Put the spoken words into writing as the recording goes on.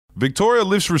Victoria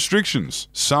lifts restrictions.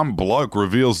 Some bloke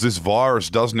reveals this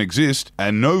virus doesn't exist.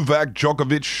 And Novak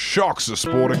Djokovic shocks the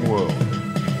sporting world.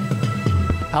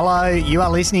 Hello, you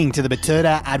are listening to the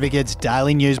Batuta Advocate's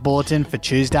Daily News Bulletin for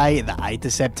Tuesday, the 8th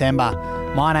of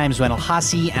September. My name's Wendell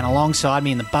Hussey, and alongside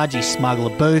me in the Budgie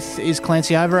Smuggler booth is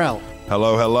Clancy Overell.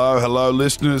 Hello,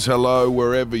 listeners. Hello,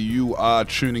 wherever you are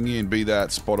tuning in, be that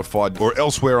Spotify or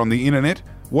elsewhere on the internet.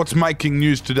 What's making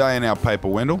news today in our paper,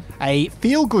 Wendell? A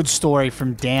feel-good story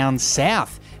from down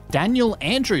south. Daniel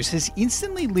Andrews has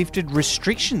instantly lifted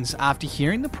restrictions after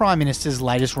hearing the Prime Minister's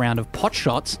latest round of pot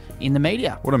shots in the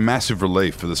media. What a massive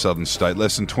relief for the southern state.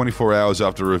 Less than 24 hours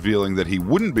after revealing that he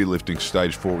wouldn't be lifting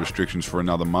stage 4 restrictions for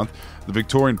another month, the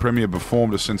Victorian Premier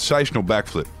performed a sensational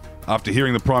backflip. After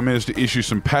hearing the Prime Minister issue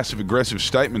some passive-aggressive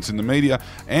statements in the media,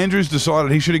 Andrews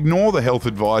decided he should ignore the health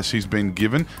advice he's been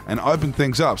given and open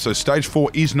things up, so stage 4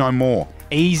 is no more.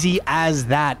 Easy as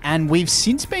that. And we've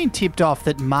since been tipped off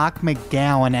that Mark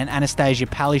McGowan and Anastasia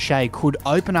Palaszczuk could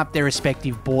open up their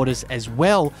respective borders as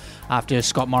well after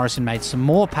Scott Morrison made some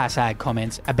more passag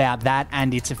comments about that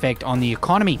and its effect on the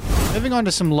economy. Moving on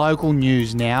to some local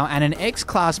news now, and an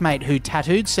ex-classmate who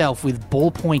tattooed self with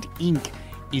ballpoint ink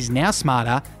is now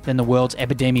smarter than the world's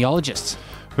epidemiologists.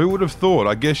 Who would have thought?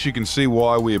 I guess you can see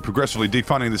why we're progressively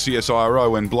defunding the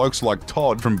CSIRO when blokes like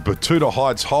Todd from Batuta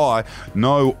Heights High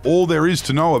know all there is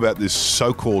to know about this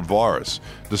so-called virus.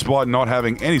 Despite not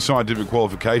having any scientific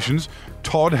qualifications,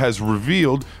 Todd has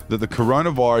revealed that the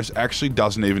coronavirus actually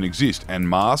doesn't even exist, and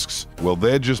masks, well,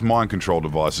 they're just mind control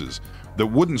devices that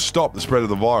wouldn't stop the spread of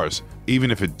the virus,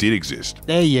 even if it did exist.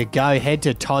 There you go. Head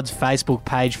to Todd's Facebook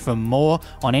page for more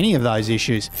on any of those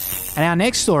issues. And our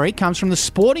next story comes from the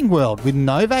sporting world, with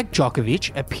Novak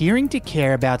Djokovic appearing to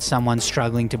care about someone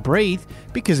struggling to breathe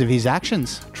because of his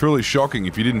actions. Truly shocking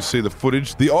if you didn't see the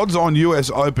footage. The odds-on US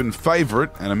Open favourite,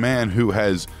 and a man who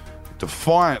has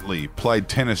defiantly played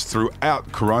tennis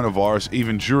throughout coronavirus,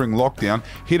 even during lockdown,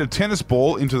 hit a tennis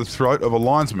ball into the throat of a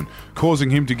linesman, causing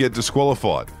him to get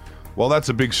disqualified. While that's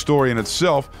a big story in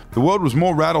itself, the world was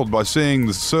more rattled by seeing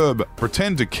the Serb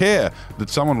pretend to care that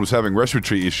someone was having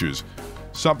respiratory issues.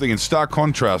 Something in stark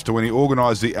contrast to when he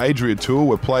organised the Adria Tour,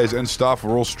 where players and staff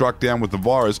were all struck down with the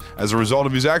virus as a result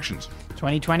of his actions.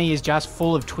 2020 is just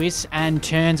full of twists and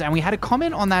turns, and we had a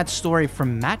comment on that story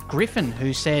from Matt Griffin,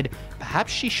 who said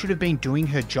perhaps she should have been doing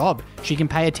her job. She can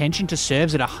pay attention to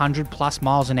serves at 100 plus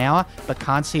miles an hour, but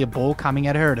can't see a ball coming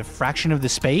at her at a fraction of the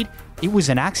speed. It was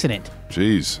an accident.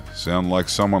 Jeez, sound like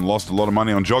someone lost a lot of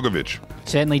money on Djokovic.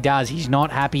 Certainly does. He's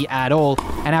not happy at all.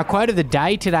 And our quote of the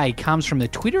day today comes from the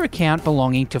Twitter account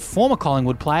belonging to former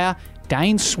Collingwood player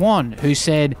Dane Swan, who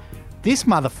said, "This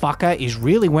motherfucker is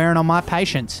really wearing on my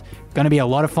patience. Going to be a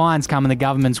lot of fines coming the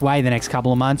government's way the next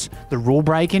couple of months. The rule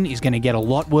breaking is going to get a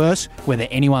lot worse, whether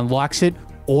anyone likes it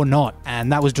or not."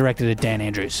 And that was directed at Dan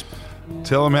Andrews.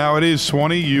 Tell him how it is,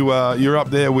 Swanee. You're up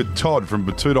there with Todd from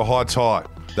Batuta Heights High.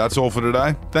 That's all for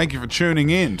today. Thank you for tuning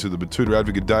in to the Batuta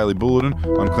Advocate Daily Bulletin.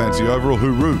 I'm Clancy Overell.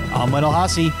 Hooroo. I'm Wendell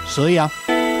Hussey. See ya.